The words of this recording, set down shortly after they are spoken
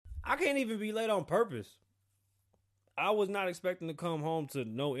I can't even be late on purpose. I was not expecting to come home to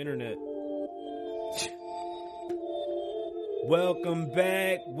no internet. Welcome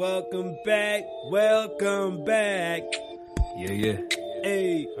back. Yeah.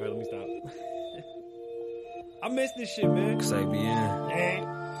 Hey. All right, let me stop. I miss this shit, man. Que c'est bien.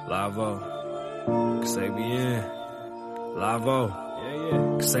 Lavo. Que c'est bien. Lavo.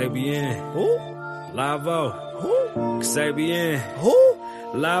 Yeah. Que c'est bien. Who? Lavo. Who? Que c'est bien. Who?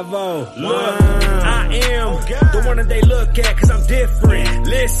 Lavo. Look, I am the one that they look at cause I'm different.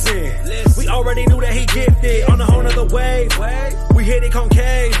 Listen. We already knew that he gifted on a whole nother wave. We hit it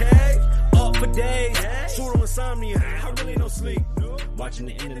concave. Up for days. Pseudo insomnia. I really don't sleep. Watching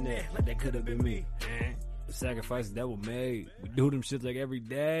the internet like that could have been me. the sacrifices that were made. We do them shits like every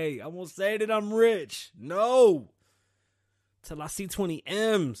day. I won't say that I'm rich. No. Till I see 20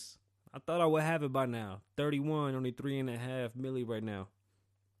 M's. I thought I would have it by now. 31, only 3.5 milli right now.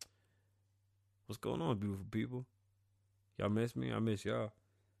 What's going on, beautiful people? Y'all miss me? I miss y'all.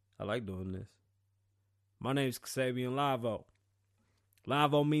 I like doing this. My name's Kasabian Lavo.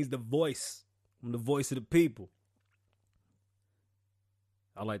 Lavo means the voice. I'm the voice of the people.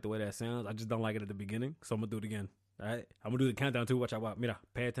 I like the way that sounds. I just don't like it at the beginning, so I'm going to do it again. All right? I'm going to do the countdown too. Watch out. Mira,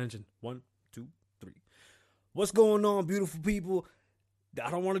 pay attention. 1, 2, 3. What's going on, beautiful people?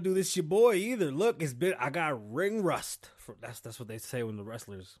 I don't want to do this your boy either. Look, I got ring rust. That's what they say when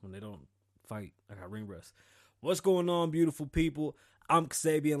they don't fight. I got ring rust. What's going on, beautiful people? I'm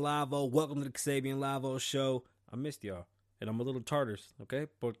Kasabian Lavo. Welcome to the Kasabian Lavo show. I missed y'all, and I'm a little tartars, okay?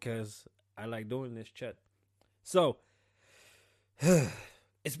 Because I like doing this chat. So,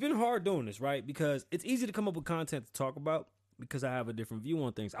 it's been hard doing this, right? Because it's easy to come up with content to talk about because I have a different view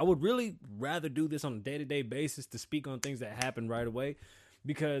on things. I would really rather do this on a day-to-day basis to speak on things that happen right away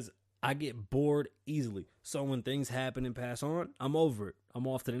because I get bored easily. So when things happen and pass on, I'm over it. I'm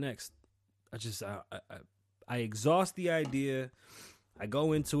off to the next. I exhaust the idea. I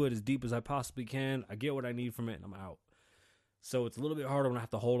go into it as deep as I possibly can. I get what I need from it, and I'm out. So it's a little bit harder when I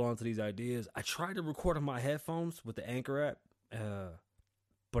have to hold on to these ideas. I tried to record on my headphones with the Anchor app,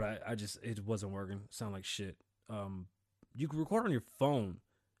 but it wasn't working. It sounded like shit. You can record on your phone.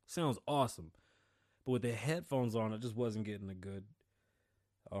 Sounds awesome. But with the headphones on, I just wasn't getting a good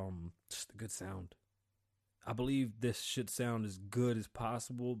sound. I believe this should sound as good as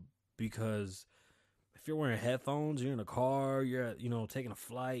possible because if you're wearing headphones, you're in a car, you're taking a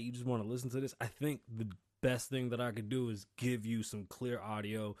flight, you just want to listen to this, I think the best thing that I could do is give you some clear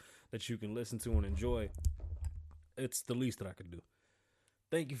audio that you can listen to and enjoy. It's the least that I could do.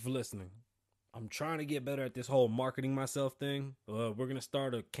 Thank you for listening. I'm trying to get better at this whole marketing myself thing. We're going to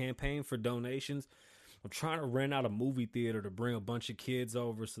start a campaign for donations. I'm trying to rent out a movie theater to bring a bunch of kids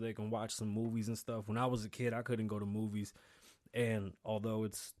over so they can watch some movies and stuff. When I was a kid, I couldn't go to movies. And although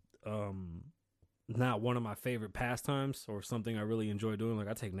it's not one of my favorite pastimes or something I really enjoy doing, like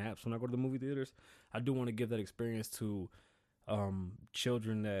I take naps when I go to the movie theaters, I do want to give that experience to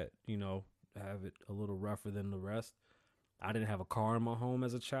children that, have it a little rougher than the rest. I didn't have a car in my home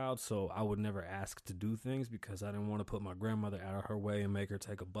as a child, so I would never ask to do things because I didn't want to put my grandmother out of her way and make her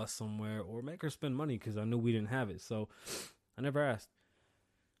take a bus somewhere or make her spend money because I knew we didn't have it. So I never asked.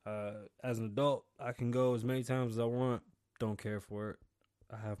 As an adult, I can go as many times as I want. Don't care for it.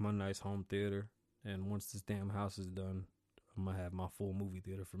 I have my nice home theater, and once this damn house is done, I'm going to have my full movie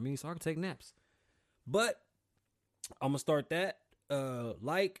theater for me so I can take naps. But I'm going to start that.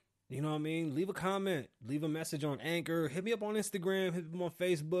 You know what I mean? Leave a comment. Leave a message on Anchor. Hit me up on Instagram. Hit me up on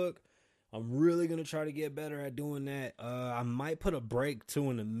Facebook. I'm really going to try to get better at doing that. I might put a break, too,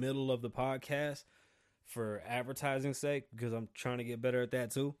 in the middle of the podcast for advertising sake because I'm trying to get better at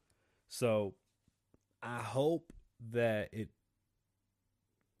that, too. So I hope that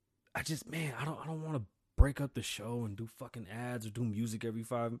I don't want to break up the show and do fucking ads or do music every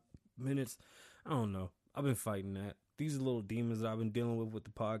 5 minutes. I don't know. I've been fighting that. These are little demons that I've been dealing with the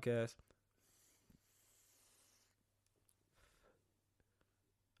podcast.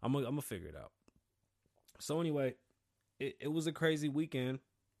 I'm gonna figure it out. So anyway, it was a crazy weekend.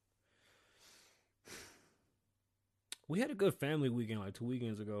 We had a good family weekend like 2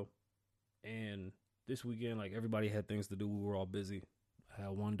 weekends ago. And this weekend, like everybody had things to do. We were all busy. I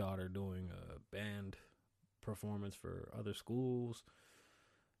had one daughter doing a band performance for other schools.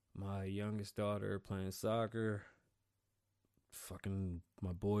 My youngest daughter playing soccer. Fucking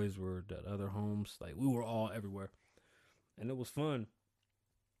my boys were at other homes. Like we were all everywhere. And it was fun.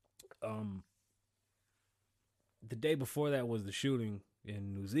 The day before that was the shooting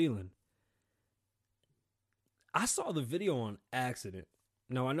in New Zealand. I saw the video on accident.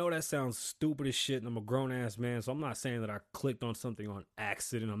 Now, I know that sounds stupid as shit, and I'm a grown-ass man, so I'm not saying that I clicked on something on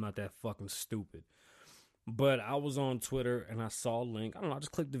accident. I'm not that fucking stupid. But I was on Twitter, and I saw a link. I don't know, I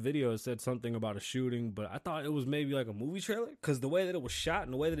just clicked the video. It said something about a shooting, but I thought it was maybe like a movie trailer, because the way that it was shot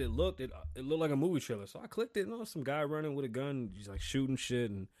and the way that it looked looked like a movie trailer. So I clicked it, and some guy running with a gun, just like shooting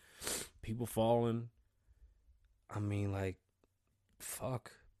shit, and people falling. I mean, like,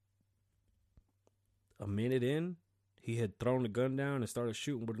 fuck. A minute in, he had thrown the gun down and started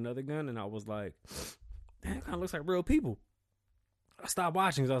shooting with another gun, and I was like, "Damn, it kind of looks like real people." I stopped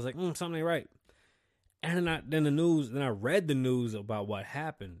watching because I was like, something ain't right. And then I read the news about what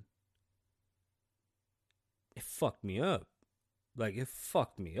happened. It fucked me up. Like, it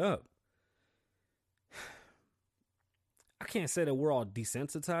fucked me up. I can't say that we're all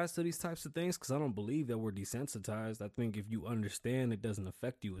desensitized to these types of things, because I don't believe that we're desensitized. I think if you understand, it doesn't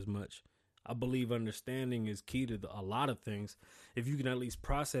affect you as much. I believe understanding is key to a lot of things. If you can at least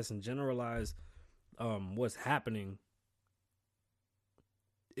process and generalize what's happening,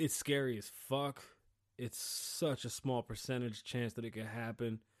 it's scary as fuck. It's such a small percentage chance that it can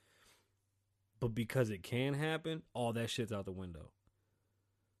happen. But because it can happen, all that shit's out the window.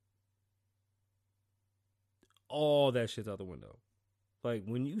 All that shit's out the window. Like,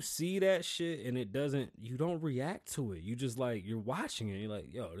 when you see that shit and it doesn't, you don't react to it. You just like, you're watching it. You're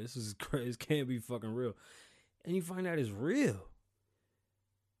like, yo, this is crazy. This can't be fucking real. And you find out it's real.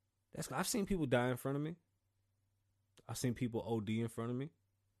 I've seen people die in front of me. I've seen people OD in front of me.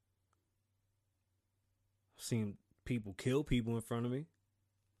 I've seen people kill people in front of me.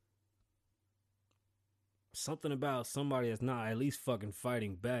 Something about somebody that's not at least fucking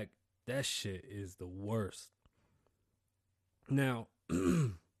fighting back. That shit is the worst. Now,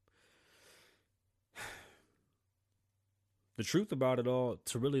 the truth about it all,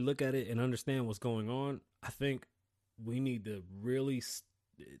 to really look at it and understand what's going on, I think we need to really...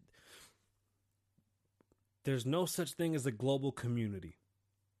 There's no such thing as a global community.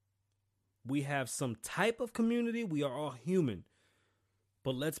 We have some type of community. We are all human.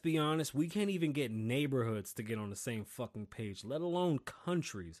 But let's be honest, we can't even get neighborhoods to get on the same fucking page, let alone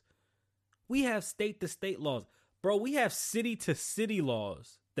countries. We have state-to-state laws. Bro, we have city-to-city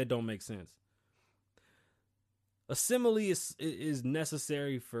laws that don't make sense. A simile is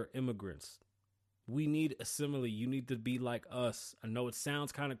necessary for immigrants. We need a simile. You need to be like us. I know it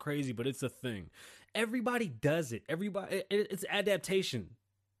sounds kind of crazy, but it's a thing. Everybody does it. It's adaptation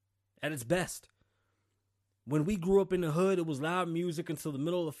at its best. When we grew up in the hood, it was loud music until the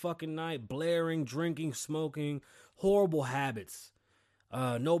middle of the fucking night, blaring, drinking, smoking, horrible habits.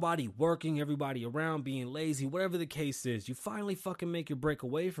 Nobody working, everybody around being lazy, whatever the case is. You finally fucking make your break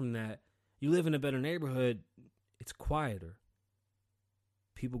away from that. You live in a better neighborhood. It's quieter.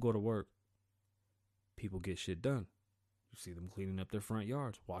 People go to work. People get shit done. You see them cleaning up their front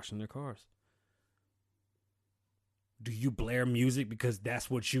yards, washing their cars. Do you blare music because that's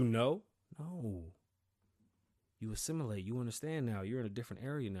what you know? No. You assimilate. You understand now. You're in a different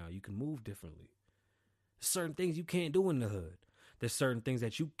area now. You can move differently. There's certain things you can't do in the hood. There's certain things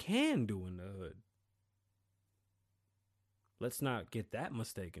that you can do in the hood. Let's not get that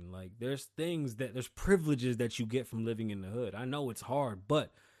mistaken. Like, there's privileges that you get from living in the hood. I know it's hard,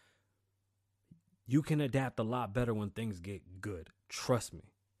 but you can adapt a lot better when things get good. Trust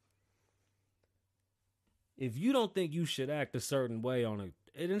me. If you don't think you should act a certain way and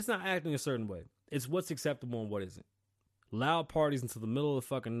it's not acting a certain way. It's what's acceptable and what isn't. Loud parties until the middle of the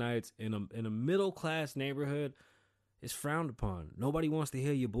fucking nights in a middle class neighborhood is frowned upon. Nobody wants to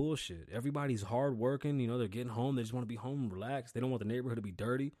hear your bullshit. Everybody's hard working. You know, they're getting home. They just want to be home and relax. They don't want the neighborhood to be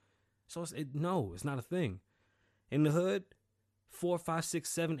dirty. So it's not a thing. In the hood, 4, 5, 6,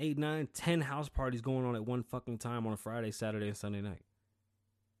 7, 8, 9, 10 house parties going on at one fucking time on a Friday, Saturday, and Sunday night.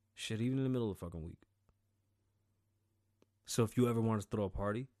 Shit, even in the middle of the fucking week. So if you ever want to throw a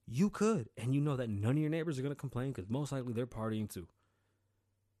party, you could. And you know that none of your neighbors are going to complain because most likely they're partying too.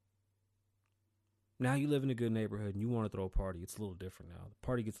 Now you live in a good neighborhood and you want to throw a party. It's a little different now. The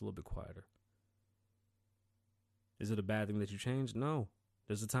party gets a little bit quieter. Is it a bad thing that you changed? No.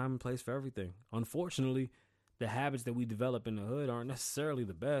 There's a time and place for everything. Unfortunately, the habits that we develop in the hood aren't necessarily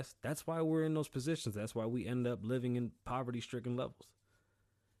the best. That's why we're in those positions. That's why we end up living in poverty-stricken levels.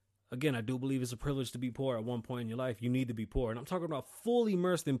 Again, I do believe it's a privilege to be poor at one point in your life. You need to be poor. And I'm talking about fully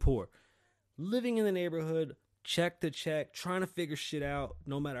immersed in poor. Living in the neighborhood, check to check, trying to figure shit out,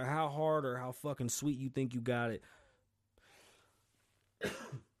 no matter how hard or how fucking sweet you think you got it.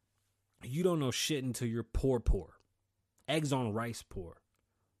 You don't know shit until you're poor. Eggs on rice poor.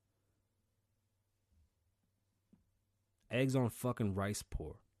 Eggs on fucking rice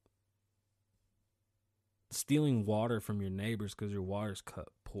poor. stealing water from your neighbors because your water's cut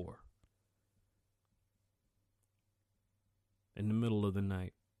poor. In the middle of the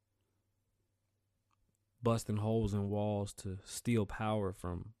night. Busting holes in walls to steal power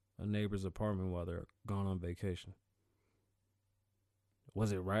from a neighbor's apartment while they're gone on vacation.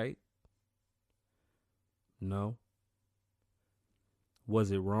 Was it right? No.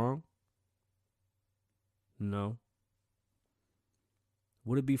 Was it wrong? No.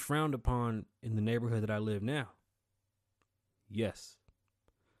 Would it be frowned upon in the neighborhood that I live now? Yes.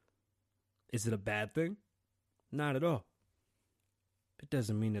 Is it a bad thing? Not at all. It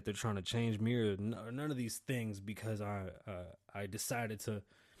doesn't mean that they're trying to change me or none of these things because I decided to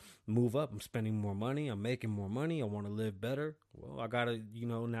move up. I'm spending more money. I'm making more money. I want to live better. Well, I got to,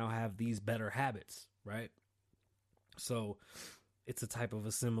 now have these better habits, right? So it's a type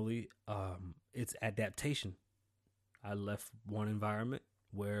of simile. It's adaptation. I left one environment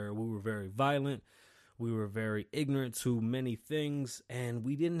where we were very violent. We were very ignorant to many things, and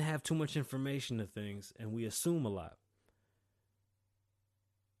we didn't have too much information to things, and we assume a lot.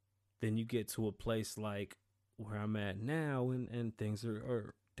 Then you get to a place like where I'm at now, and things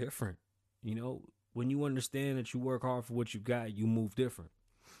are different. When you understand that you work hard for what you got, you move different.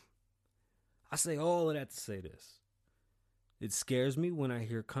 I say all of that to say this. It scares me when I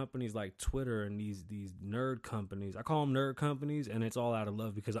hear companies like Twitter and these nerd companies. I call them nerd companies, and it's all out of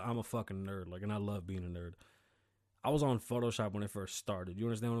love because I'm a fucking nerd, and I love being a nerd. I was on Photoshop when it first started. You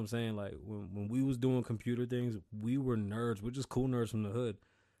understand what I'm saying? Like, when we was doing computer things, we were nerds. We're just cool nerds from the hood.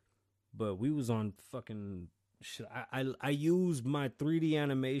 But we was on fucking shit. I use my 3D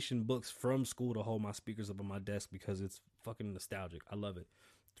animation books from school to hold my speakers up on my desk because it's fucking nostalgic. I love it.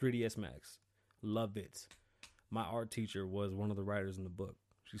 3ds Max. Love it. My art teacher was one of the writers in the book.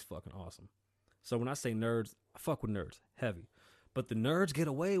 She's fucking awesome. So when I say nerds, I fuck with nerds. Heavy. But the nerds get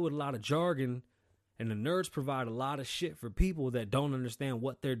away with a lot of jargon, and the nerds provide a lot of shit for people that don't understand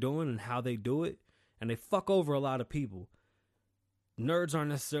what they're doing and how they do it, and they fuck over a lot of people. Nerds aren't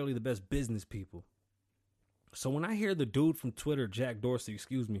necessarily the best business people. So when I hear the dude from Twitter, Jack Dorsey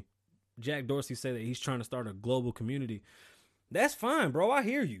say that he's trying to start a global community, that's fine, bro. I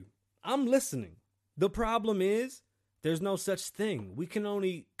hear you. I'm listening. The problem is there's no such thing. We can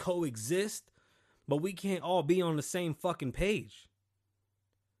only coexist, but we can't all be on the same fucking page.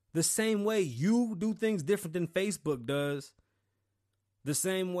 The same way you do things different than Facebook does. The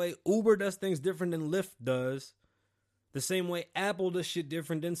same way Uber does things different than Lyft does. The same way Apple does shit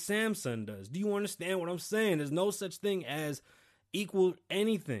different than Samsung does. Do you understand what I'm saying? There's no such thing as equal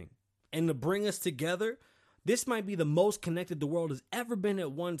anything. And to bring us together, this might be the most connected the world has ever been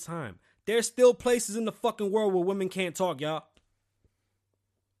at one time. There's still places in the fucking world where women can't talk, y'all.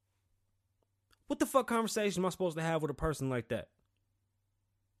 What the fuck conversation am I supposed to have with a person like that?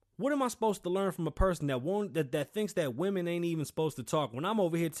 What am I supposed to learn from a person that thinks that women ain't even supposed to talk when I'm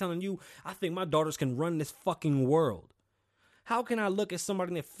over here telling you I think my daughters can run this fucking world? How can I look at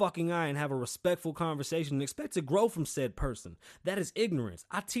somebody in their fucking eye and have a respectful conversation and expect to grow from said person? That is ignorance.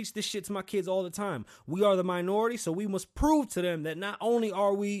 I teach this shit to my kids all the time. We are the minority, so we must prove to them that not only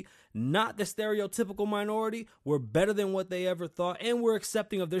are we not the stereotypical minority, we're better than what they ever thought, and we're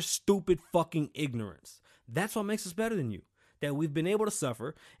accepting of their stupid fucking ignorance. That's what makes us better than you. That we've been able to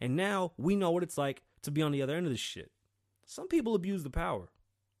suffer, and now we know what it's like to be on the other end of this shit. Some people abuse the power.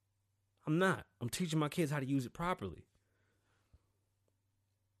 I'm not. I'm teaching my kids how to use it properly.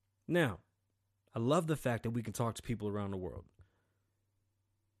 Now, I love the fact that we can talk to people around the world.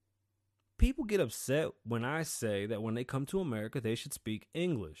 People get upset when I say that when they come to America, they should speak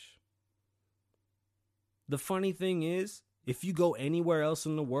English. The funny thing is, if you go anywhere else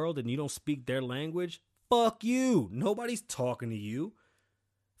in the world and you don't speak their language, fuck you. Nobody's talking to you.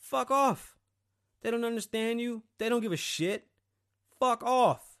 Fuck off. They don't understand you. They don't give a shit. Fuck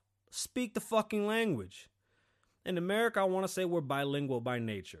off. Speak the fucking language. In America, I want to say we're bilingual by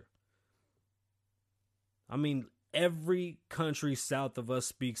nature. I mean, every country south of us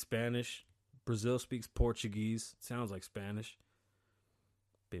speaks Spanish. Brazil speaks Portuguese. Sounds like Spanish.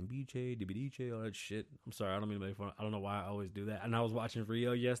 Bembiche, dibidiche, all that shit. I'm sorry, I don't mean to make fun. I don't know why I always do that. And I was watching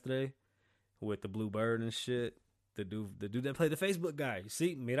Rio yesterday with the blue bird and shit. The dude that played the Facebook guy.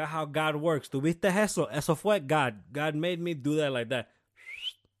 See, mira how God works. ¿Tuviste eso? Eso fue God. God made me do that like that.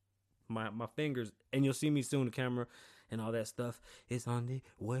 My fingers. And you'll see me soon, the camera and all that stuff is on the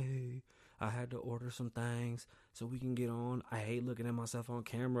way. I had to order some things so we can get on. I hate looking at myself on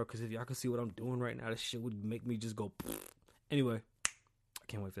camera because if y'all can see what I'm doing right now, this shit would make me just go. Anyway, I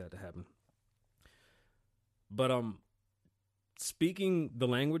can't wait for that to happen. But speaking the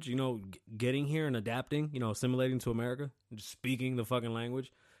language, getting here and adapting, assimilating to America, just speaking the fucking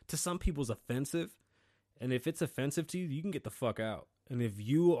language, to some people's offensive. And if it's offensive to you, you can get the fuck out. And if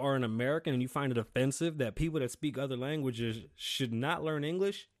you are an American and you find it offensive that people that speak other languages should not learn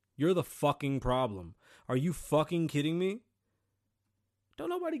English, you're the fucking problem. Are you fucking kidding me? Don't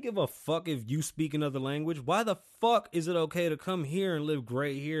nobody give a fuck if you speak another language. Why the fuck is it okay to come here and live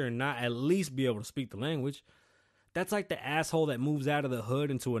great here and not at least be able to speak the language? That's like the asshole that moves out of the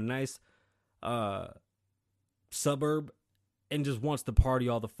hood into a nice suburb and just wants to party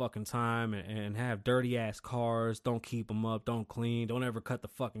all the fucking time and have dirty ass cars. Don't keep them up. Don't clean. Don't ever cut the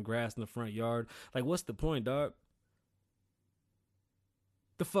fucking grass in the front yard. Like, what's the point, dog?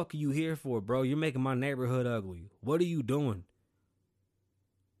 The fuck are you here for, bro? You're making my neighborhood ugly. What are you doing?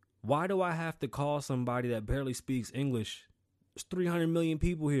 Why do I have to call somebody that barely speaks English? There's 300 million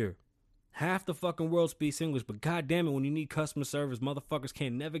people here. Half the fucking world speaks English, but goddamn it, when you need customer service, motherfuckers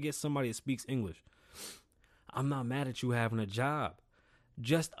can't never get somebody that speaks English. I'm not mad at you having a job.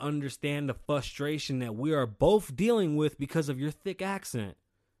 Just understand the frustration that we are both dealing with because of your thick accent.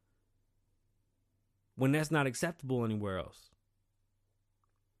 When that's not acceptable anywhere else.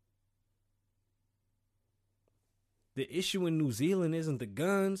 The issue in New Zealand isn't the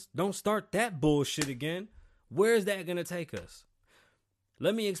guns. Don't start that bullshit again. Where is that going to take us?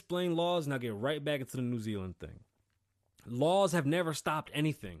 Let me explain laws and I'll get right back into the New Zealand thing. Laws have never stopped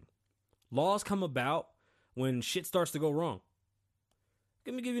anything. Laws come about when shit starts to go wrong.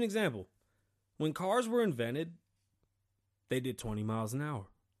 Let me give you an example. When cars were invented, they did 20 miles an hour.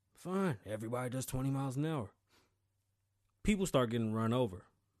 Fine, everybody does 20 miles an hour. People start getting run over.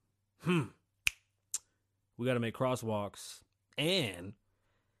 We got to make crosswalks. And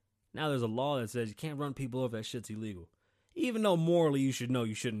now there's a law that says you can't run people over. That shit's illegal. Even though morally you should know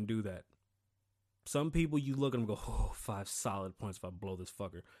you shouldn't do that. Some people you look at them and go, oh, 5 solid points if I blow this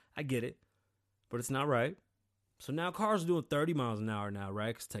fucker. I get it. But it's not right. So now cars are doing 30 miles an hour now,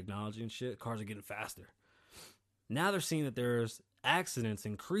 right? Because technology and shit, cars are getting faster. Now they're seeing that there's accidents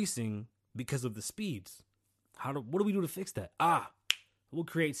increasing because of the speeds. What do we do to fix that? We'll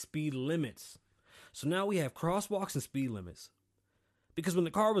create speed limits. So now we have crosswalks and speed limits. Because when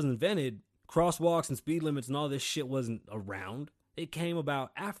the car was invented, crosswalks and speed limits and all this shit wasn't around. It came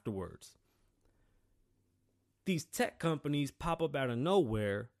about afterwards. These tech companies pop up out of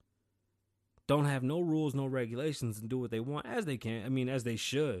nowhere, don't have no rules, no regulations, and do what they want as they can. I mean, as they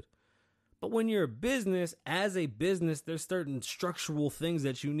should. But when you're a business, as a business, there's certain structural things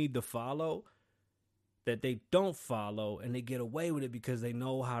that you need to follow that they don't follow, and they get away with it because they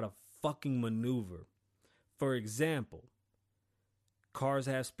know how to fucking maneuver. For example, cars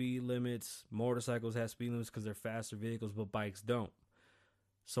have speed limits, motorcycles have speed limits because they're faster vehicles, but bikes don't.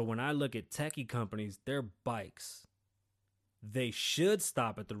 So when I look at techie companies, their bikes, they should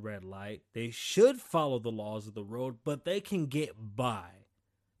stop at the red light. They should follow the laws of the road, but they can get by.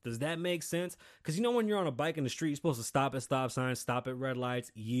 Does that make sense? Because you know when you're on a bike in the street, you're supposed to stop at stop signs, stop at red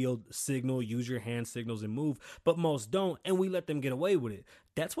lights, yield, signal, use your hand signals and move. But most don't, and we let them get away with it.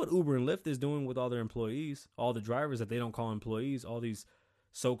 That's what Uber and Lyft is doing with all their employees, all the drivers that they don't call employees, all these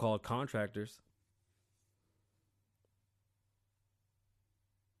so-called contractors.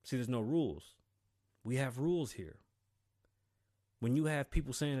 See, there's no rules. We have rules here. When you have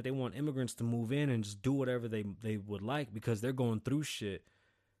people saying that they want immigrants to move in and just do whatever they would like because they're going through shit,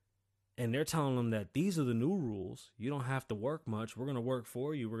 and they're telling them that these are the new rules, you don't have to work much, we're going to work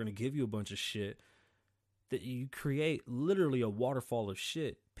for you, we're going to give you a bunch of shit, that you create literally a waterfall of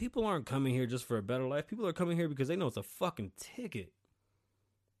shit. People aren't coming here just for a better life. People are coming here because they know it's a fucking ticket.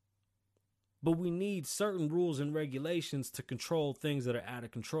 But we need certain rules and regulations to control things that are out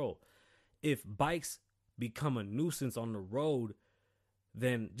of control. If bikes become a nuisance on the road,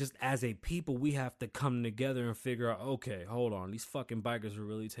 then just as a people, we have to come together and figure out, okay, hold on, these fucking bikers are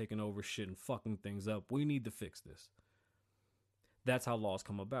really taking over shit and fucking things up. We need to fix this. That's how laws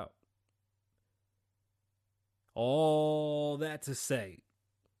come about. All that to say,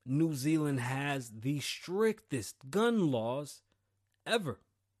 New Zealand has the strictest gun laws ever.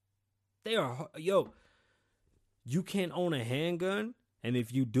 They are, you can't own a handgun. And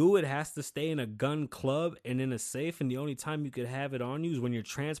if you do, it has to stay in a gun club and in a safe. And the only time you could have it on you is when you're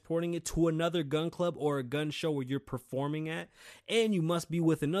transporting it to another gun club or a gun show where you're performing at. And you must be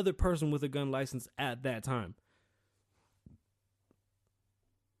with another person with a gun license at that time.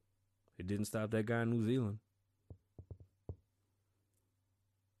 It didn't stop that guy in New Zealand.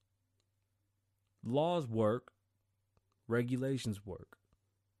 Laws work. Regulations work.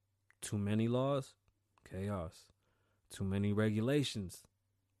 Too many laws, chaos. Too many regulations,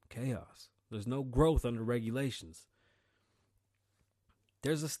 chaos. There's no growth under regulations.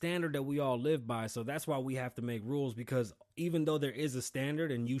 There's a standard that we all live by, so that's why we have to make rules, because even though there is a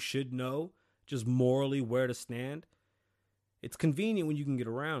standard and you should know, just morally where to stand. It's convenient when you can get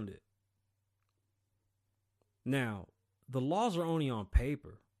around it. Now, the laws are only on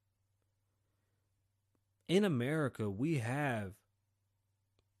paper. In America, we have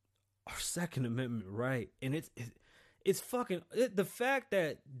our Second Amendment right, and it's fucking the fact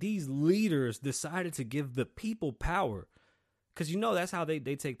that these leaders decided to give the people power, because that's how they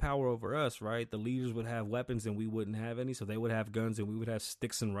take power over us, right? The leaders would have weapons and we wouldn't have any, so they would have guns and we would have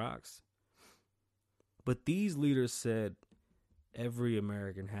sticks and rocks. But these leaders said every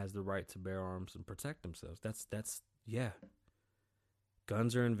American has the right to bear arms and protect themselves. That's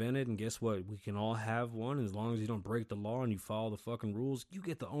Guns are invented, and guess what? We can all have one as long as you don't break the law and you follow the fucking rules. You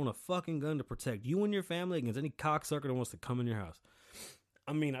get to own a fucking gun to protect you and your family against any cocksucker that wants to come in your house.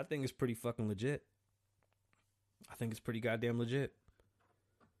 I mean, I think it's pretty fucking legit. I think it's pretty goddamn legit.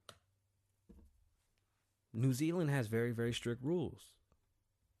 New Zealand has very, very strict rules.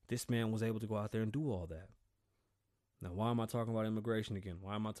 This man was able to go out there and do all that. Now, why am I talking about immigration again?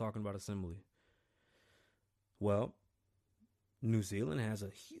 Why am I talking about assembly? Well, New Zealand has a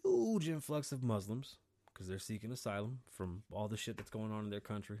huge influx of Muslims because they're seeking asylum from all the shit that's going on in their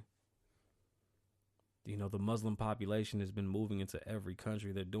country. The Muslim population has been moving into every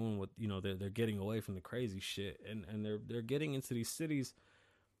country. They're doing what, they're getting away from the crazy shit, and they're getting into these cities,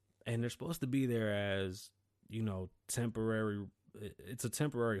 and they're supposed to be there as, temporary. It's a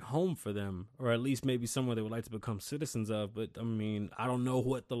temporary home for them, or at least maybe somewhere they would like to become citizens of. But I mean, I don't know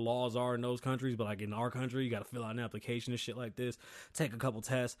what the laws are in those countries, but like in our country, you got to fill out an application and shit like this, take a couple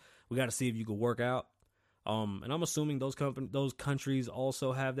tests. We got to see if you could work out. And I'm assuming those countries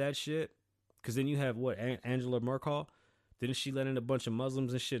also have that shit. Cause then you have Angela Merkel. Didn't she let in a bunch of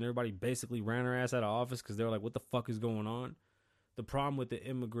Muslims and shit, and everybody basically ran her ass out of office because they were like, what the fuck is going on? The problem with the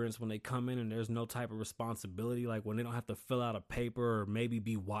immigrants when they come in and there's no type of responsibility, like when they don't have to fill out a paper or maybe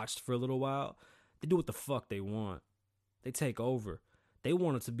be watched for a little while, they do what the fuck they want. They take over. They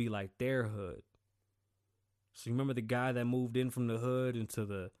want it to be like their hood. So you remember the guy that moved in from the hood into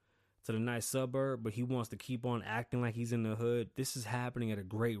the nice suburb, but he wants to keep on acting like he's in the hood? This is happening at a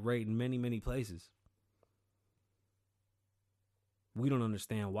great rate in many, many places. We don't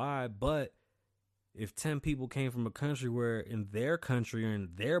understand why, but if 10 people came from a country where in their country or in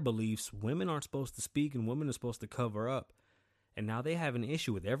their beliefs, women aren't supposed to speak and women are supposed to cover up, and now they have an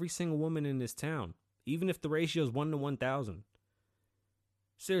issue with every single woman in this town, even if the ratio is 1 to 1,000.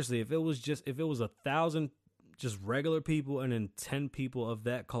 Seriously, if it was 1,000 just regular people and then 10 people of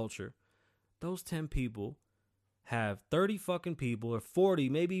that culture, those 10 people have 30 fucking people or 40,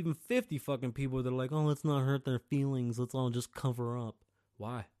 maybe even 50 fucking people that are like, oh, let's not hurt their feelings. Let's all just cover up.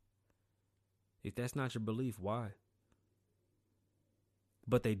 Why? If that's not your belief, why?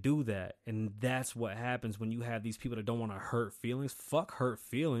 But they do that, and that's what happens when you have these people that don't want to hurt feelings. Fuck hurt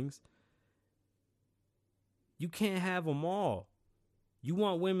feelings. You can't have them all. You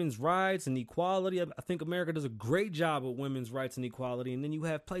want women's rights and equality. I think America does a great job with women's rights and equality, and then you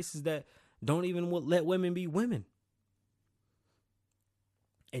have places that don't even let women be women.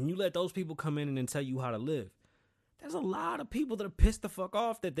 And you let those people come in and then tell you how to live. There's a lot of people that are pissed the fuck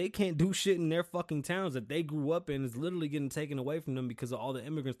off that they can't do shit in their fucking towns that they grew up in. Is literally getting taken away from them because of all the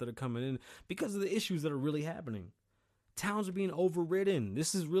immigrants that are coming in, because of the issues that are really happening. Towns are being overridden.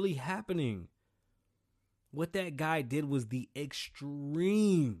 This is really happening. What that guy did was the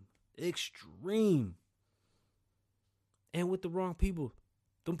extreme. And with the wrong people.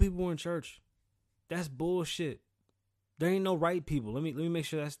 Them people were in church. That's bullshit. There ain't no right people. Let me make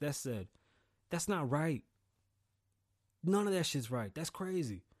sure that's said. That's not right. None of that shit's right. That's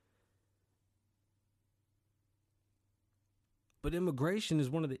crazy. But immigration is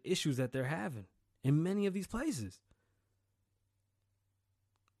one of the issues that they're having in many of these places.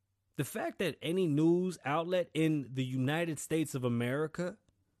 The fact that any news outlet in the United States of America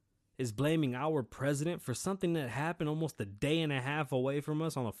is blaming our president for something that happened almost a day and a half away from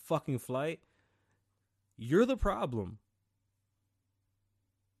us on a fucking flight, you're the problem.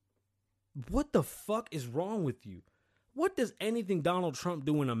 What the fuck is wrong with you? What does anything Donald Trump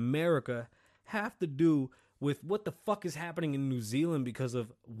do in America have to do with what the fuck is happening in New Zealand because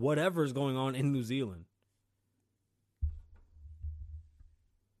of whatever is going on in New Zealand?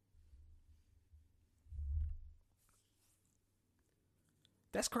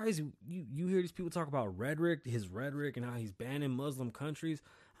 That's crazy. You hear these people talk about his rhetoric and how he's banning Muslim countries.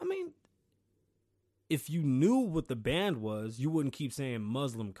 I mean, if you knew what the ban was, you wouldn't keep saying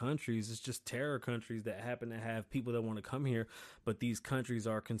Muslim countries. It's just terror countries that happen to have people that want to come here, but these countries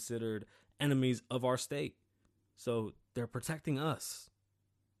are considered enemies of our state. So they're protecting us.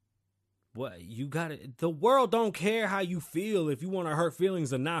 What you got it? The world don't care how you feel if you want to hurt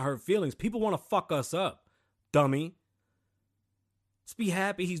feelings or not hurt feelings. People want to fuck us up, dummy. Let's be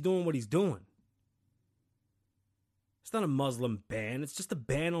happy he's doing what he's doing. It's not a Muslim ban. It's just a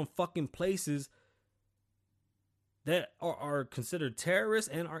ban on fucking places that are considered terrorists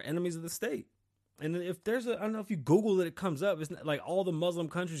and are enemies of the state. And if there's I don't know if you Google it, it comes up. It's not, like all the Muslim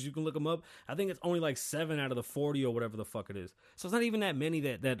countries, you can look them up. I think it's only like 7 out of the 40 or whatever the fuck it is. So it's not even that many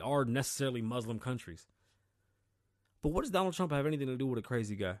that are necessarily Muslim countries. But what does Donald Trump have anything to do with a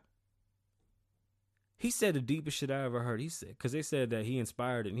crazy guy? He said the deepest shit I ever heard. He said, because they said that he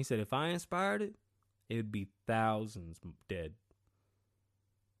inspired it. And he said, if I inspired it, it would be thousands dead.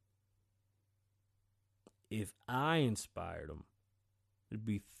 If I inspired them, it'd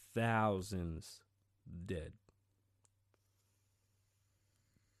be thousands dead.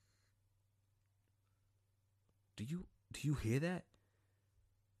 Do you hear that?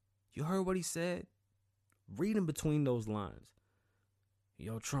 You heard what he said? Read in between those lines.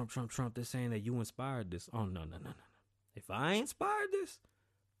 Yo, Trump, they're saying that you inspired this. Oh, no. If I inspired this,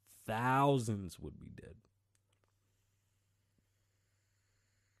 thousands would be dead.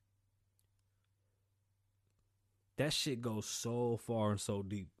 That shit goes so far and so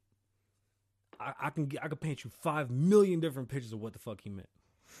deep. I can paint you 5 million different pictures of what the fuck he meant.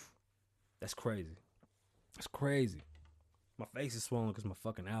 That's crazy. That's crazy. My face is swollen because my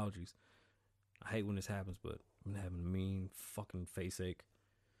fucking allergies. I hate when this happens, but I'm having a mean fucking face ache.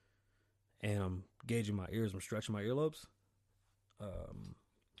 And I'm gauging my ears. I'm stretching my earlobes.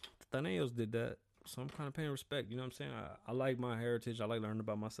 Thanaeus did that. So I'm kind of paying respect. You know what I'm saying? I like my heritage. I like learning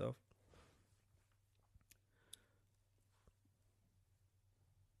about myself.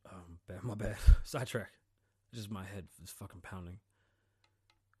 My bad. Sidetrack. Just my head is fucking pounding.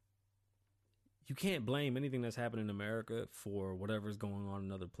 You can't blame anything that's happening in America for whatever's going on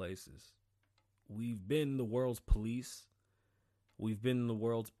in other places. We've been the world's police. We've been the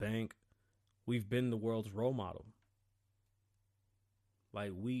world's bank. We've been the world's role model.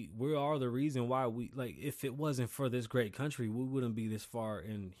 Like we are the reason why if it wasn't for this great country, we wouldn't be this far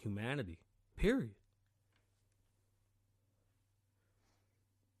in humanity. Period.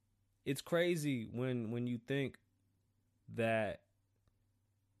 It's crazy when you think that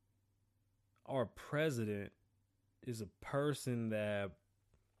our president is a person that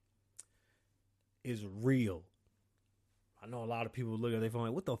is real. I know a lot of people look at their phone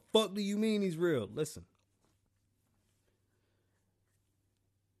like, what the fuck do you mean he's real? Listen.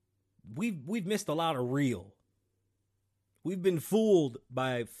 We've missed a lot of real. We've been fooled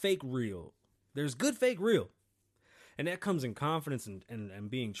by fake real. There's good fake real. And that comes in confidence and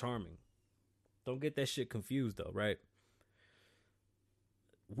being charming. Don't get that shit confused though, right?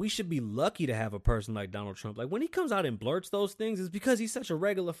 We should be lucky to have a person like Donald Trump. Like when he comes out and blurts those things, it's because he's such a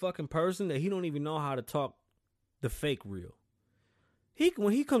regular fucking person that he don't even know how to talk the fake real.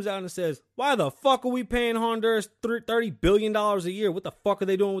 When he comes out and says, why the fuck are we paying Honduras $30 billion a year? What the fuck are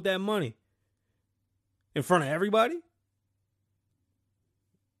they doing with that money? In front of everybody?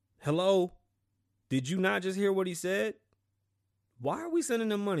 Hello? Did you not just hear what he said? Why are we sending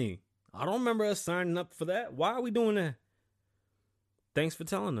them money? I don't remember us signing up for that. Why are we doing that? Thanks for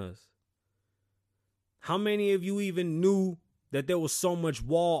telling us. How many of you even knew that there was so much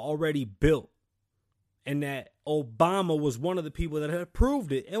wall already built and that Obama was one of the people that had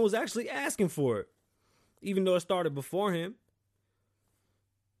approved it and was actually asking for it, even though it started before him?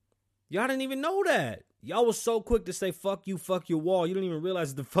 Y'all didn't even know that. Y'all was so quick to say, fuck you, fuck your wall. You didn't even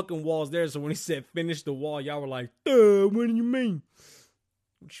realize the fucking wall's there. So when he said finish the wall, y'all were like, what do you mean?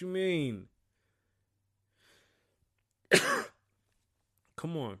 What you mean?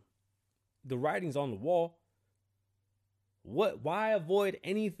 Come on. The writing's on the wall. Why avoid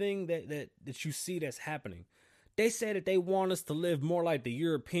anything that you see that's happening? They say that they want us to live more like the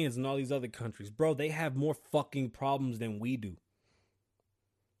Europeans and all these other countries. Bro, they have more fucking problems than we do.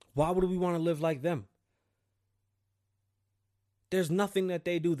 Why would we want to live like them? There's nothing that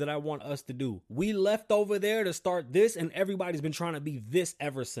they do that I want us to do. We left over there to start this, and everybody's been trying to be this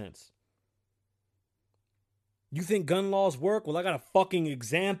ever since. You think gun laws work? Well, I got a fucking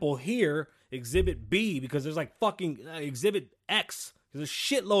example here, Exhibit B, because there's like fucking Exhibit X. There's a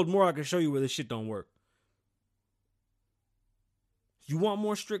shitload more I can show you where this shit don't work. You want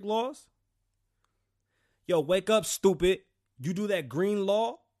more strict laws? Yo, wake up, stupid. You do that green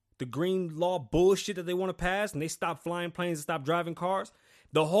law, the green law bullshit that they want to pass, and they stop flying planes and stop driving cars.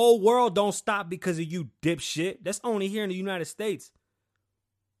 The whole world don't stop because of you, dipshit. That's only here in the United States.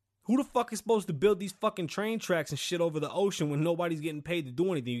 Who the fuck is supposed to build these fucking train tracks and shit over the ocean when nobody's getting paid to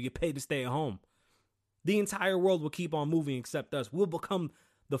do anything? You get paid to stay at home. The entire world will keep on moving except us. We'll become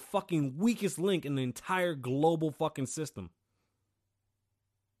the fucking weakest link in the entire global fucking system.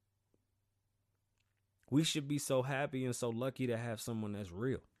 We should be so happy and so lucky to have someone that's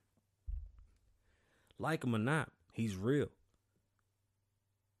real. Like him or not, he's real.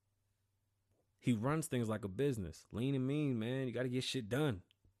 He runs things like a business. Lean and mean, man. You got to get shit done.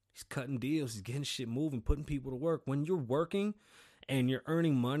 He's cutting deals. He's getting shit moving, putting people to work. When you're working and you're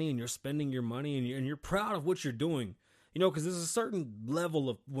earning money and you're spending your money and you're proud of what you're doing, you know, because there's a certain level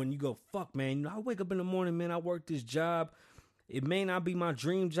of when you go, fuck, man, you know, I wake up in the morning, man, I work this job. It may not be my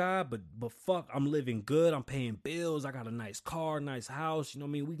dream job, but fuck, I'm living good. I'm paying bills. I got a nice car, nice house. You know what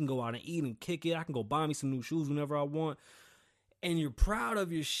I mean? We can go out and eat and kick it. I can go buy me some new shoes whenever I want. And you're proud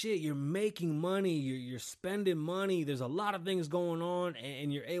of your shit. You're making money. You're spending money. There's a lot of things going on.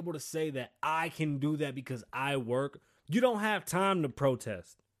 And you're able to say that I can do that because I work. You don't have time to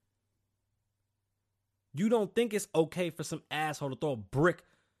protest. You don't think it's okay for some asshole to throw a brick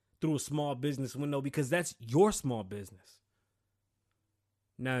through a small business window because that's your small business.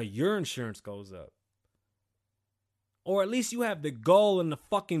 Now your insurance goes up. Or at least you have the goal and the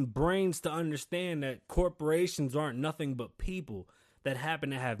fucking brains to understand that corporations aren't nothing but people that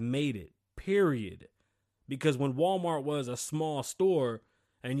happen to have made it, period. Because when Walmart was a small store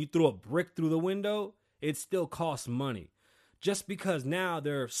and you threw a brick through the window, it still costs money. Just because now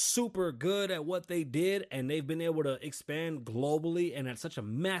they're super good at what they did and they've been able to expand globally and at such a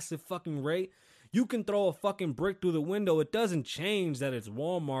massive fucking rate, you can throw a fucking brick through the window. It doesn't change that it's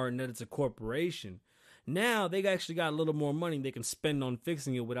Walmart and that it's a corporation. Now they actually got a little more money they can spend on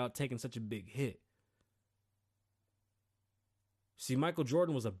fixing it without taking such a big hit. See, Michael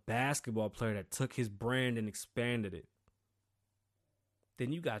Jordan was a basketball player that took his brand and expanded it.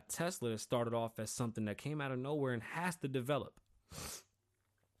 Then you got Tesla that started off as something that came out of nowhere and has to develop.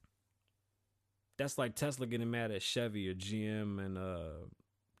 That's like Tesla getting mad at Chevy or GM and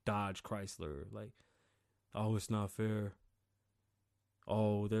Dodge Chrysler. Like, oh, it's not fair.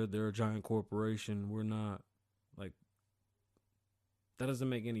 Oh, they're a giant corporation. We're not. Like, that doesn't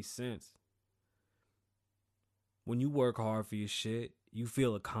make any sense. When you work hard for your shit, you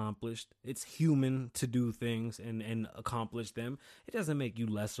feel accomplished. It's human to do things and accomplish them. It doesn't make you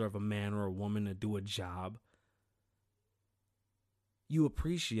lesser of a man or a woman to do a job. You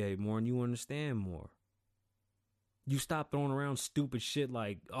appreciate more and you understand more. You stop throwing around stupid shit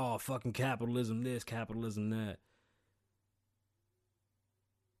like, oh, fucking capitalism this, capitalism that.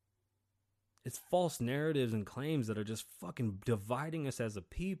 It's false narratives and claims that are just fucking dividing us as a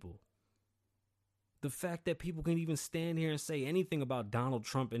people. The fact that people can even stand here and say anything about Donald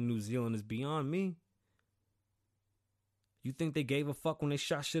Trump in New Zealand is beyond me. You think they gave a fuck when they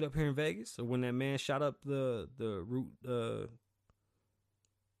shot shit up here in Vegas? Or when that man shot up the route,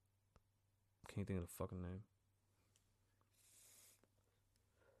 can't think of the fucking name.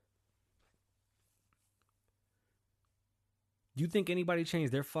 You think anybody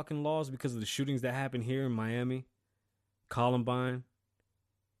changed their fucking laws because of the shootings that happened here in Miami? Columbine?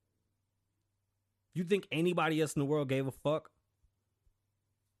 You think anybody else in the world gave a fuck?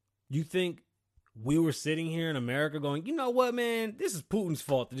 You think we were sitting here in America going, you know what, man? This is Putin's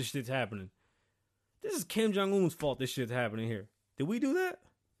fault that this shit's happening. This is Kim Jong-un's fault this shit's happening here. Did we do that?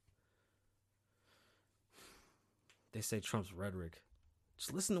 They say Trump's rhetoric.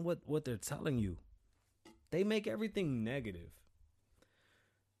 Just listen to what they're telling you. They make everything negative.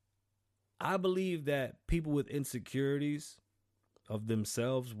 I believe that people with insecurities of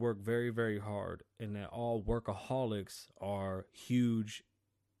themselves work very, very hard, and that all workaholics are huge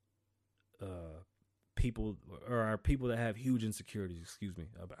people, or are people that have huge insecurities. Excuse me.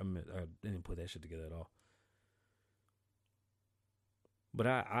 I didn't put that shit together at all.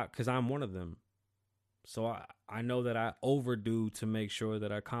 But because I'm one of them. So I know that I overdo to make sure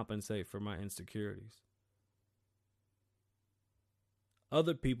that I compensate for my insecurities.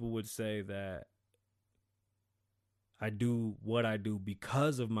 Other people would say that I do what I do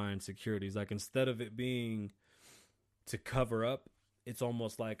because of my insecurities. Like, instead of it being to cover up, it's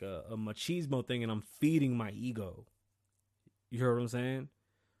almost like a machismo thing, and I'm feeding my ego. You heard what I'm saying?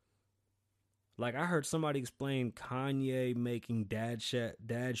 Like, I heard somebody explain Kanye making dad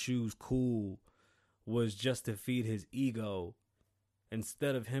shoes cool was just to feed his ego,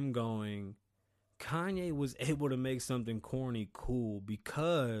 instead of him going, Kanye was able to make something corny cool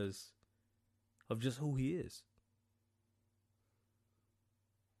because of just who he is.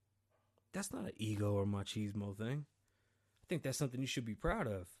 That's not an ego or machismo thing. I think that's something you should be proud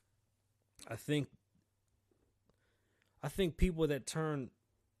of. I think people that turn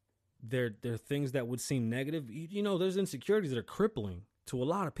their things that would seem negative, you know, there's insecurities that are crippling to a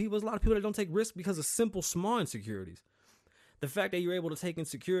lot of people. There's a lot of people that don't take risks because of simple, small insecurities. The fact that you're able to take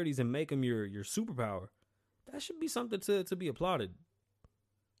insecurities and make them your superpower, that should be something to be applauded.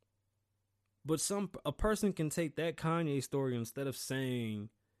 But a person can take that Kanye story, instead of saying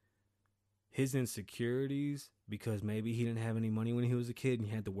his insecurities because maybe he didn't have any money when he was a kid and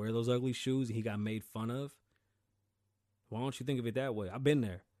he had to wear those ugly shoes and he got made fun of. Why don't you think of it that way? I've been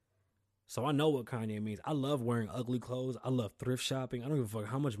there. So I know what Kanye means. I love wearing ugly clothes. I love thrift shopping. I don't give a fuck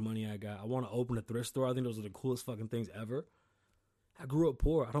how much money I got. I want to open a thrift store. I think those are the coolest fucking things ever. I grew up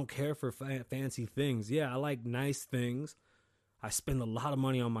poor. I don't care for fancy things. Yeah, I like nice things. I spend a lot of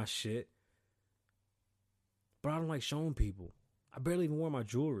money on my shit. But I don't like showing people. I barely even wear my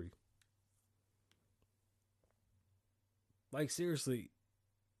jewelry. Like, seriously,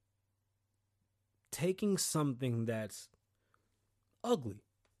 taking something that's ugly,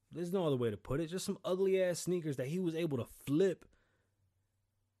 there's no other way to put it, just some ugly ass sneakers that he was able to flip,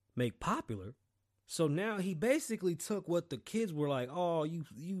 make popular. So now he basically took what the kids were like, oh, you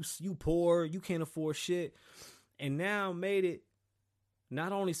poor, you can't afford shit, and now made it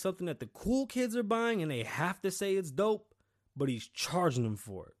not only something that the cool kids are buying and they have to say it's dope, but he's charging them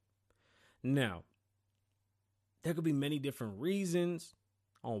for it. Now, there could be many different reasons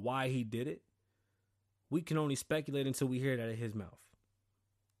on why he did it. We can only speculate until we hear it out of his mouth.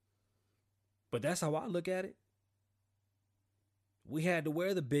 But that's how I look at it. We had to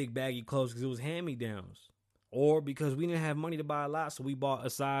wear the big baggy clothes because it was hand-me-downs. Or because we didn't have money to buy a lot, so we bought a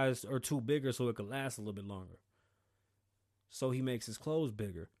size or two bigger so it could last a little bit longer. So he makes his clothes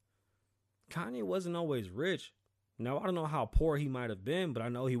bigger. Kanye wasn't always rich. Now, I don't know how poor he might have been, but I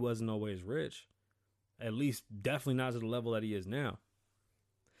know he wasn't always rich. At least, definitely not to the level that he is now.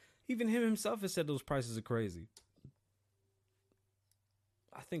 Even him himself has said those prices are crazy.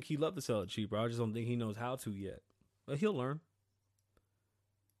 I think he'd love to sell it cheaper. I just don't think he knows how to yet. But he'll learn.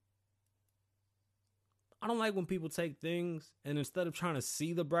 I don't like when people take things and instead of trying to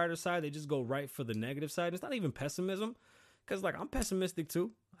see the brighter side, they just go right for the negative side. It's not even pessimism. Because, like, I'm pessimistic,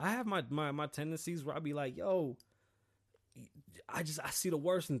 too. I have my tendencies where I be like, yo, I see the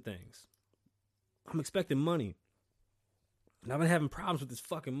worst in things. I'm expecting money. And I've been having problems with this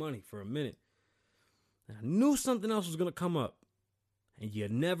fucking money for a minute. And I knew something else was going to come up. And you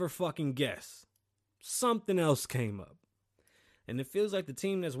never fucking guess. Something else came up. And it feels like the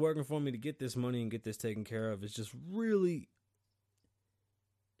team that's working for me to get this money and get this taken care of is just really...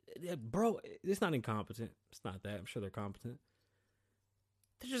 Bro, it's not incompetent. It's not that. I'm sure they're competent.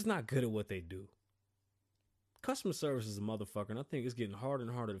 They're just not good at what they do. Customer service is a motherfucker, and I think it's getting harder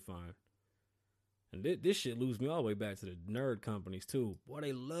and harder to find. And this shit loses me all the way back to the nerd companies, too. Boy,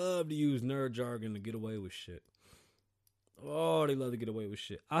 they love to use nerd jargon to get away with shit. Oh, they love to get away with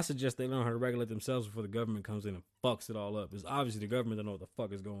shit. I suggest they learn how to regulate themselves before the government comes in and fucks it all up. Because obviously the government don't know what the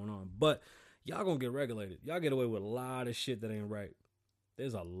fuck is going on. But y'all gonna get regulated. Y'all get away with a lot of shit that ain't right.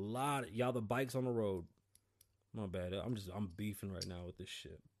 There's a lot of y'all the bikes on the road. My bad. I'm beefing right now with this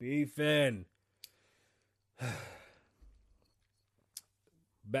shit. Beefing.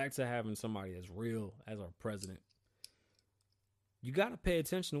 Back to having somebody as real as our president. You got to pay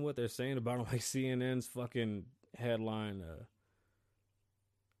attention to what they're saying about him. Like CNN's fucking headline,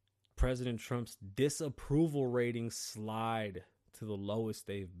 President Trump's disapproval ratings slide to the lowest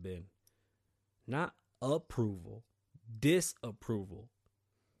they've been. Not approval, disapproval.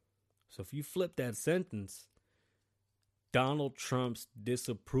 So if you flip that sentence, Donald Trump's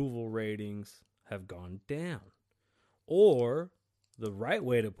disapproval ratings have gone down. Or the right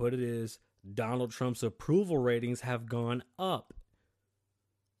way to put it is Donald Trump's approval ratings have gone up.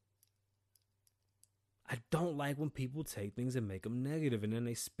 I don't like when people take things and make them negative and then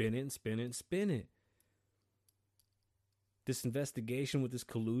they spin it and spin it and spin it. This investigation with this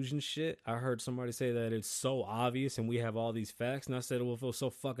collusion shit, I heard somebody say that it's so obvious and we have all these facts. And I said, well, if it was so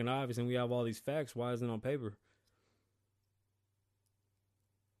fucking obvious and we have all these facts, why isn't it on paper?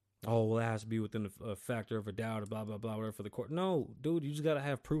 Oh, well, it has to be within a factor of a doubt, blah, blah, blah, whatever for the court. No, dude, you just got to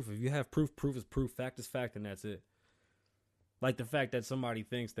have proof. If you have proof, proof is proof. Fact is fact, and that's it. Like the fact that somebody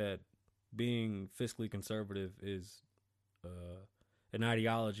thinks that being fiscally conservative is an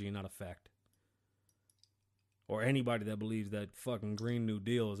ideology and not a fact. Or anybody that believes that fucking Green New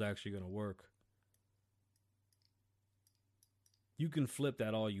Deal is actually going to work. You can flip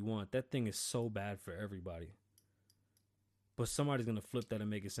that all you want. That thing is so bad for everybody. But somebody's going to flip that and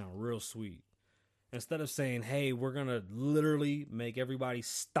make it sound real sweet. Instead of saying, hey, we're going to literally make everybody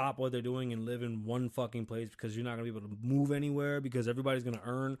stop what they're doing and live in one fucking place because you're not going to be able to move anywhere because everybody's going to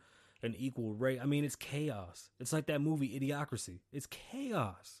earn an equal rate. I mean, it's chaos. It's like that movie Idiocracy. It's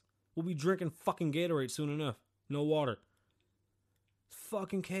chaos. We'll be drinking fucking Gatorade soon enough. No water. It's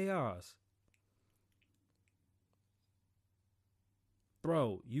fucking chaos.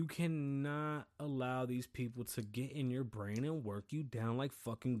 Bro, you cannot allow these people to get in your brain and work you down like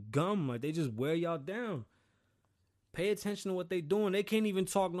fucking gum. Like, they just wear y'all down. Pay attention to what they doing. They can't even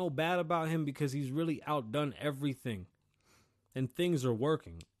talk no bad about him because he's really outdone everything. And things are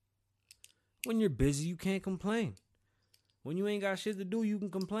working. When you're busy, you can't complain. When you ain't got shit to do, you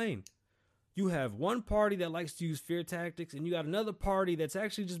can complain. You have one party that likes to use fear tactics, and you got another party that's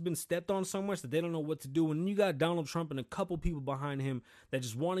actually just been stepped on so much that they don't know what to do. And then you got Donald Trump and a couple people behind him that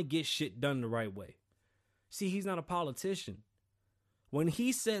just want to get shit done the right way. See, he's not a politician. When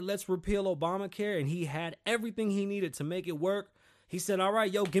he said, let's repeal Obamacare, and he had everything he needed to make it work, he said, all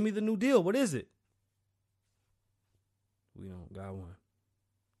right, yo, give me the New Deal. What is it? We don't got one.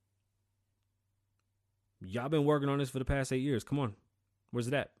 Y'all been working on this for the past 8 years. Come on. Where's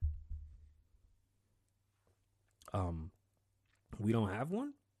it at? We don't have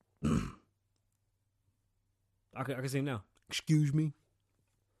one? I can say now. Excuse me?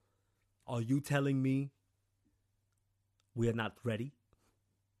 Are you telling me we are not ready?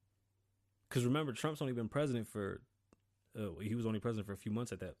 Because remember, Trump's only been president for, he was only president for a few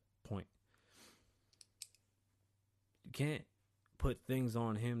months at that point. You can't put things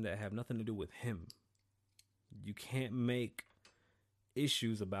on him that have nothing to do with him. You can't make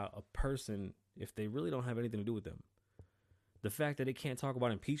issues about a person if they really don't have anything to do with them. The fact that they can't talk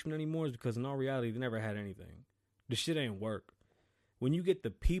about impeachment anymore is because in all reality, they never had anything. The shit ain't work. When you get the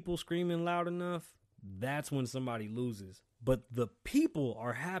people screaming loud enough, that's when somebody loses. But the people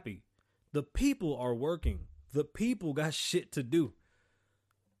are happy. The people are working. The people got shit to do.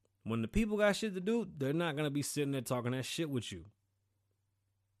 When the people got shit to do, they're not going to be sitting there talking that shit with you.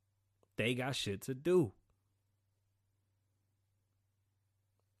 They got shit to do.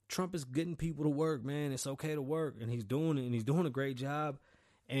 Trump is getting people to work, man. It's okay to work, and he's doing it, and he's doing a great job.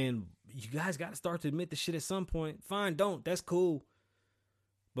 And you guys got to start to admit the shit at some point. Fine, don't. That's cool.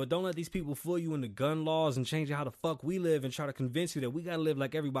 But don't let these people fool you into gun laws and change how the fuck we live and try to convince you that we got to live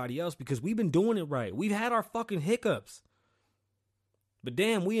like everybody else because we've been doing it right. We've had our fucking hiccups. But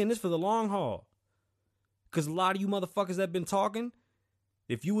damn, we in this for the long haul. Because a lot of you motherfuckers that been talking,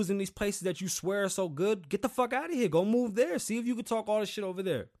 if you was in these places that you swear are so good, get the fuck out of here. Go move there. See if you can talk all this shit over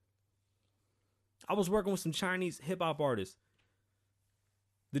there. I was working with some Chinese hip-hop artists.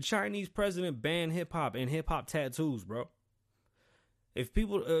 The Chinese president banned hip-hop and hip-hop tattoos, bro. If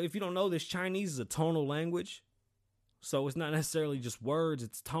you don't know this, Chinese is a tonal language. So it's not necessarily just words,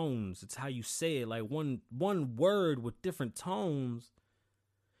 it's tones. It's how you say it. Like one word with different tones.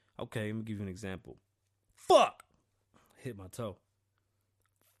 Okay, let me give you an example. Fuck! Hit my toe.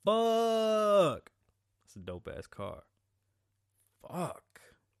 Fuck! That's a dope-ass car. Fuck.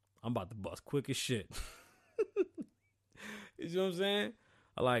 I'm about to bust quick as shit. You know what I'm saying?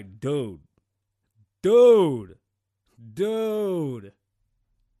 I like, dude. You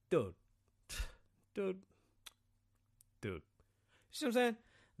see what I'm saying?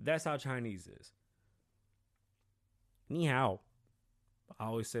 That's how Chinese is. Ni hao. I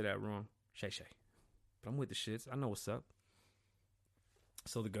always say that wrong. Shay shay. But I'm with the shits. I know what's up.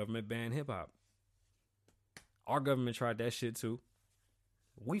 So the government banned hip hop. Our government tried that shit too.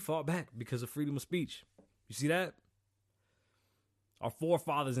 We fought back because of freedom of speech. You see that? Our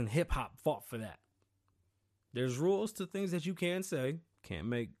forefathers in hip hop fought for that. There's rules to things that you can say. Can't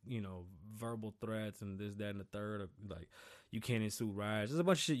make, verbal threats and this, that, and the third. Like, you can't insult riots. There's a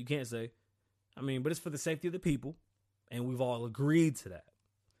bunch of shit you can't say. But it's for the safety of the people. And we've all agreed to that.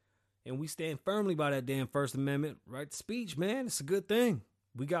 And we stand firmly by that damn First Amendment right to speech, man. It's a good thing.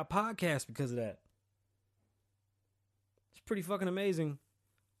 We got podcasts because of that. It's pretty fucking amazing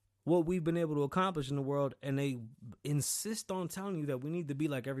what we've been able to accomplish in the world. And they insist on telling you that we need to be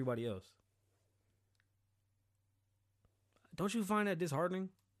like everybody else. Don't you find that disheartening?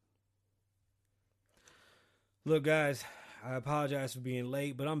 Look, guys, I apologize for being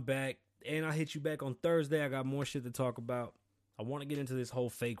late, but I'm back. And I hit you back on Thursday. I got more shit to talk about. I want to get into this whole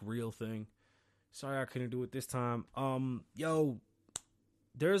fake real thing. Sorry I couldn't do it this time.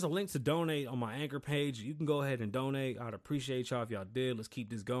 There's a link to donate on my Anchor page. You can go ahead and donate. I'd appreciate y'all if y'all did. Let's keep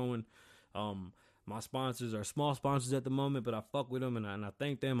this going. My sponsors are small sponsors at the moment, but I fuck with them and I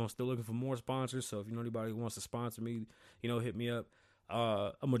thank them. I'm still looking for more sponsors. So if you know anybody who wants to sponsor me, hit me up.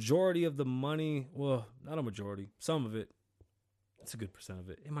 A majority of the money, well, not a majority, some of it, it's a good percent of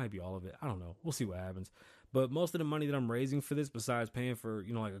it. It might be all of it. I don't know. We'll see what happens. But most of the money that I'm raising for this, besides paying for,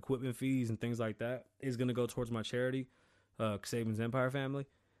 like equipment fees and things like that, is going to go towards my charity, Saban's Empire Family,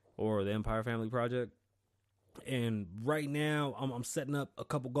 or the Empire Family Project. And right now, I'm setting up a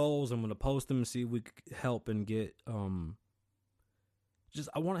couple goals. I'm going to post them and see if we can help and get, I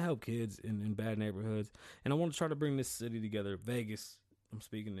want to help kids in bad neighborhoods. And I want to try to bring this city together, Vegas, I'm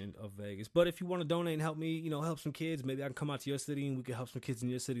speaking of Vegas. But if you want to donate and help me, you know, help some kids, maybe I can come out to your city and we can help some kids in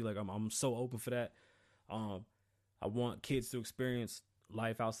your city. Like I'm so open for that. I want kids to experience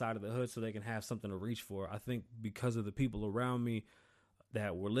life outside of the hood so they can have something to reach for. I think because of the people around me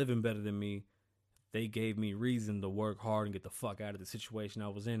that were living better than me, they gave me reason to work hard and get the fuck out of the situation I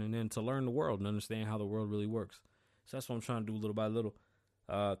was in, and then to learn the world and understand how the world really works. So that's what I'm trying to do little by little.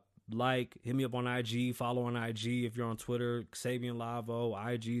 Hit me up on IG, follow on IG. If you're on Twitter, Xavian Lavo,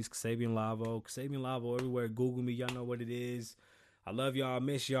 IG's Xavian Lavo everywhere. Google me, y'all know what it is. I love y'all,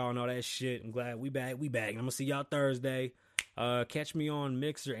 miss y'all and all that shit. I'm glad we back. I'm gonna see y'all Thursday. Catch me on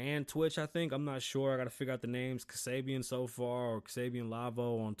Mixer and Twitch, I think. I'm not sure. I gotta figure out the names. Kasabian so far, or Kasabian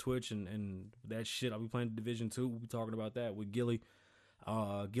Lavo on Twitch and that shit. I'll be playing Division 2. We'll be talking about that with Gilly.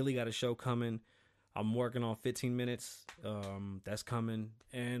 Gilly got a show coming. I'm working on 15 minutes. That's coming.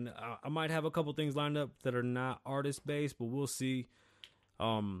 And I might have a couple things lined up that are not artist-based, but we'll see.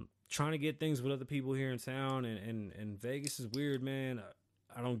 Trying to get things with other people here in town. And Vegas is weird, man.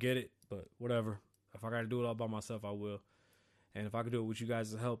 I don't get it, but whatever. If I got to do it all by myself, I will. And if I could do it with you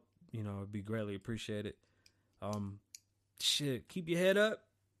guys' help, you know, it'd be greatly appreciated. Keep your head up.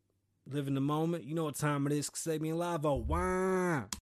 Live in the moment. You know what time it is. Kasabian Lavo. Wah!